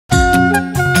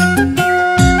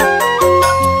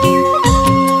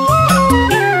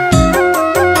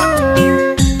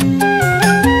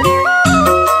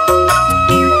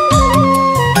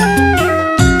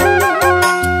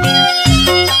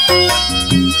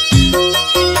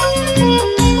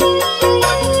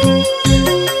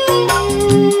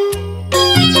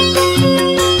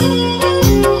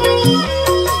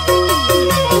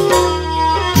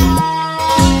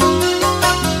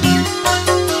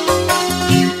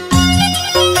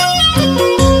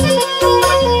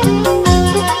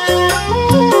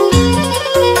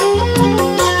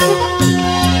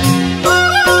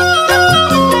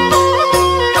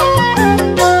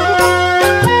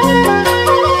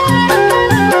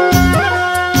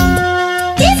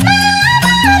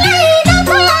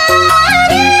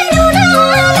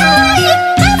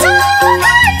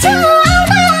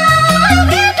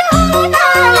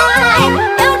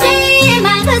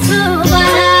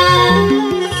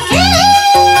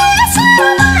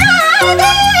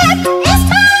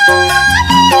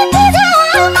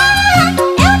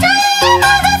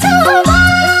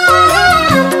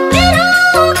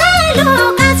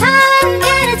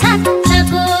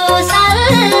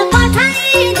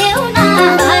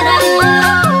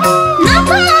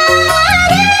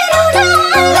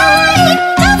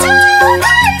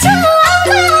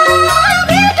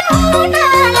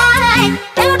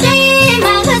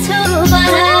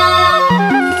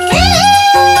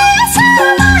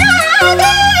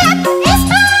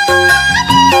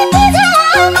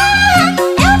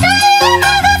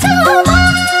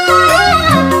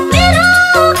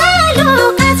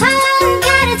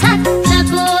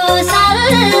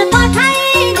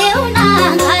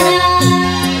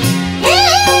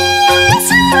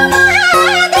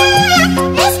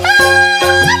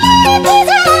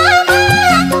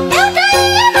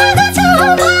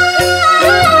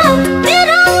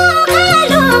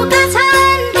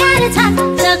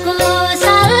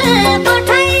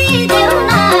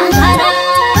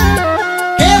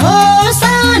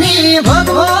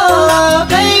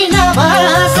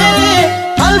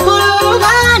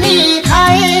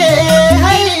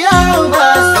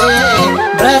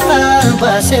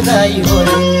बस्दै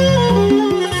होली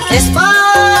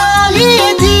यसपालि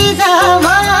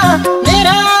तिजमा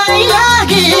मेरै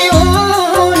लागि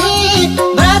उनी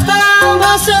व्रत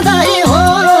बस्दै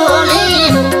होली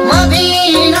म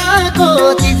बिनाको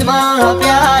तिजमा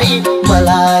प्यारी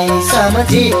मलाई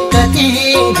सम्झी कति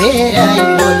धेरै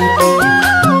होली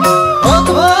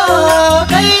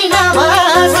भोकै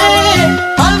नबसे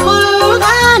फलफुल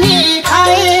पानी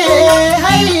खाए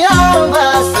है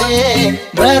बसे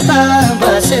व्रत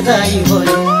बस्दै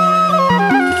होली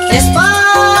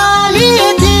यसपालि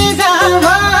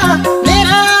तिजमा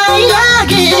मेरै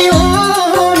लागि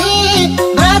उनी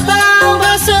व्रत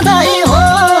बस्दै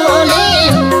होली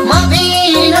म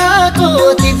बिनाको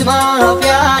तिजमा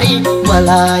प्यारी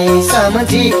मलाई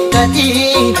सम्झी कति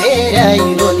धेरै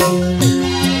होली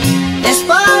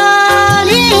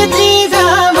यसपालि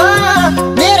तिजमा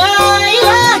मेरै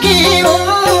लागि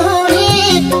उनी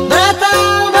व्रत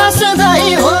बस्दै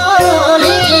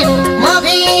होली म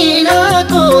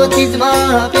बिनाको तिजमा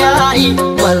प्यारी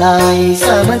मलाई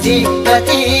सम्झी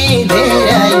कति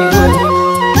धेरै होली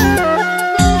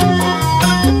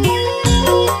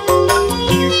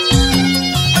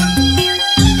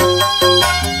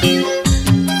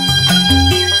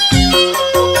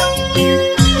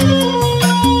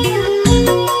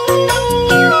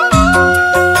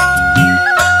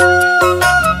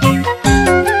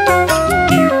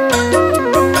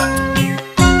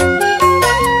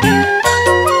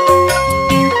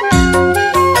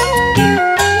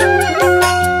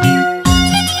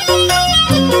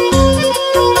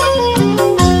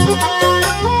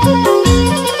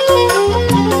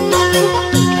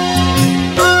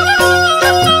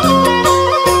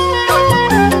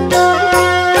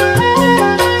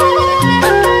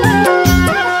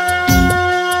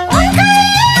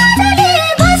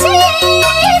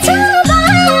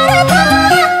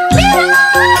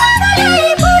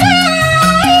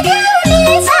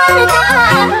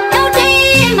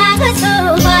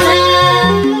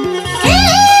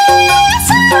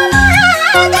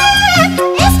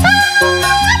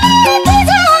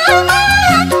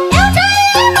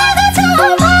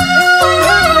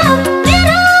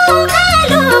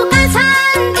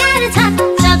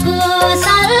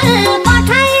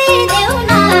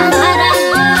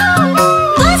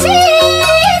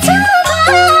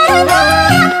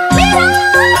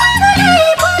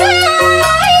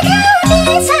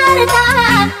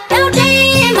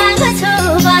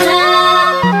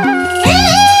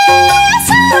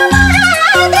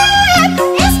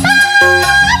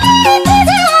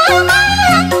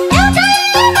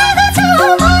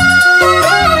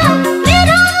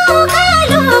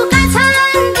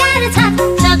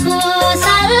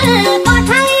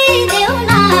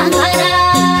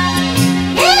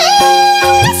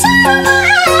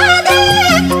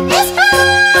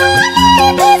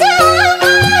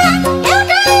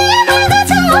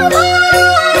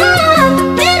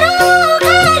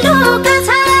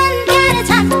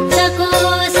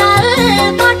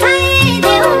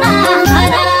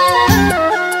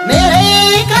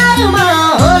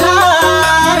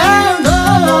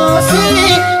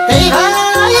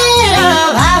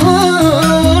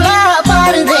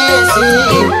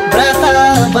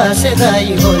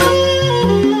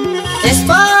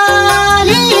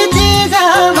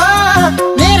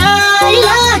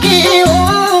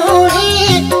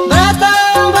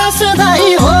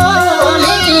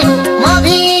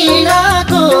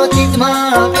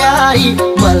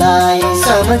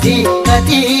सम्झी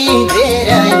कति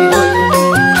धेरै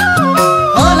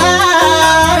होला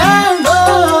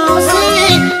दोषी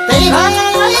त्यही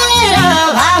भएर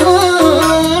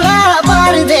भाउला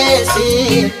परदेशी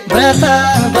व्रत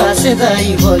बस्दै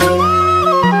होली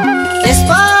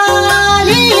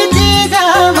यसपालि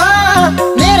तिजमा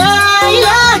मेरै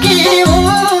लागि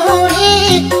उनी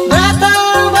व्रत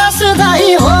बस्दै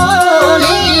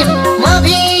होली म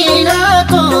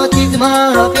बिनाको तिजमा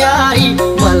प्यारी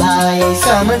मलाई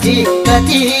सम्झी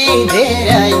कति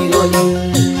धेरै होली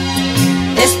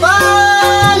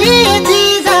यसपालि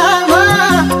तिजमा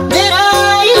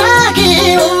मेरै लागि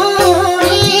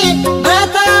उनी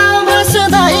व्रत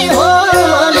बस्दै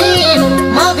होली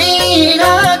म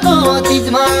बिनाको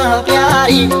तिजमा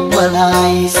प्यारी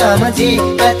मलाई सम्झी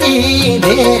कति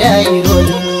धेरै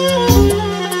होली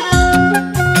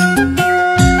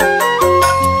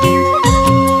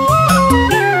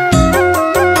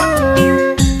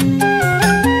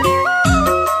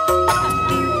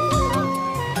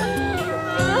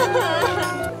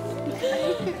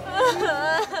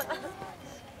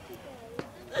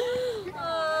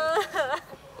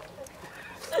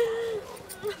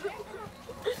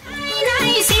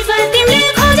तिमीले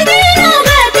खोज्दिनौ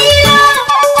गतिलो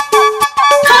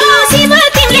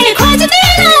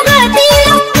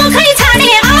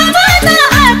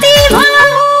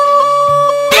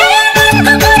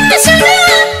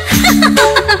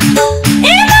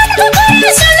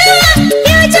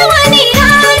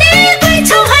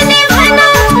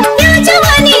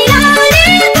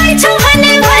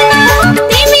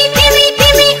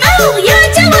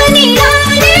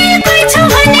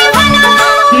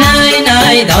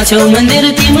धाछौ मन्दिर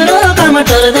तिम्रो काम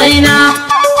टर्दैन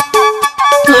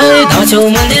धाछौ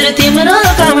मन्दिर तिम्रो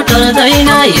काम टर्दैन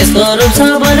यस्तो रूप छ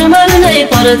बर मान्नै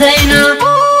पर्दैन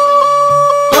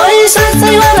ओइ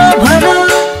साँच्चै हो र भन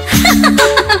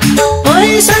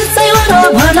ओइ साँच्चै हो र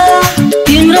भन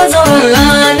तिम्रो जवान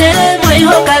लाने मै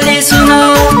हो काले सुन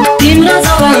तिम्रो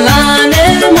जवान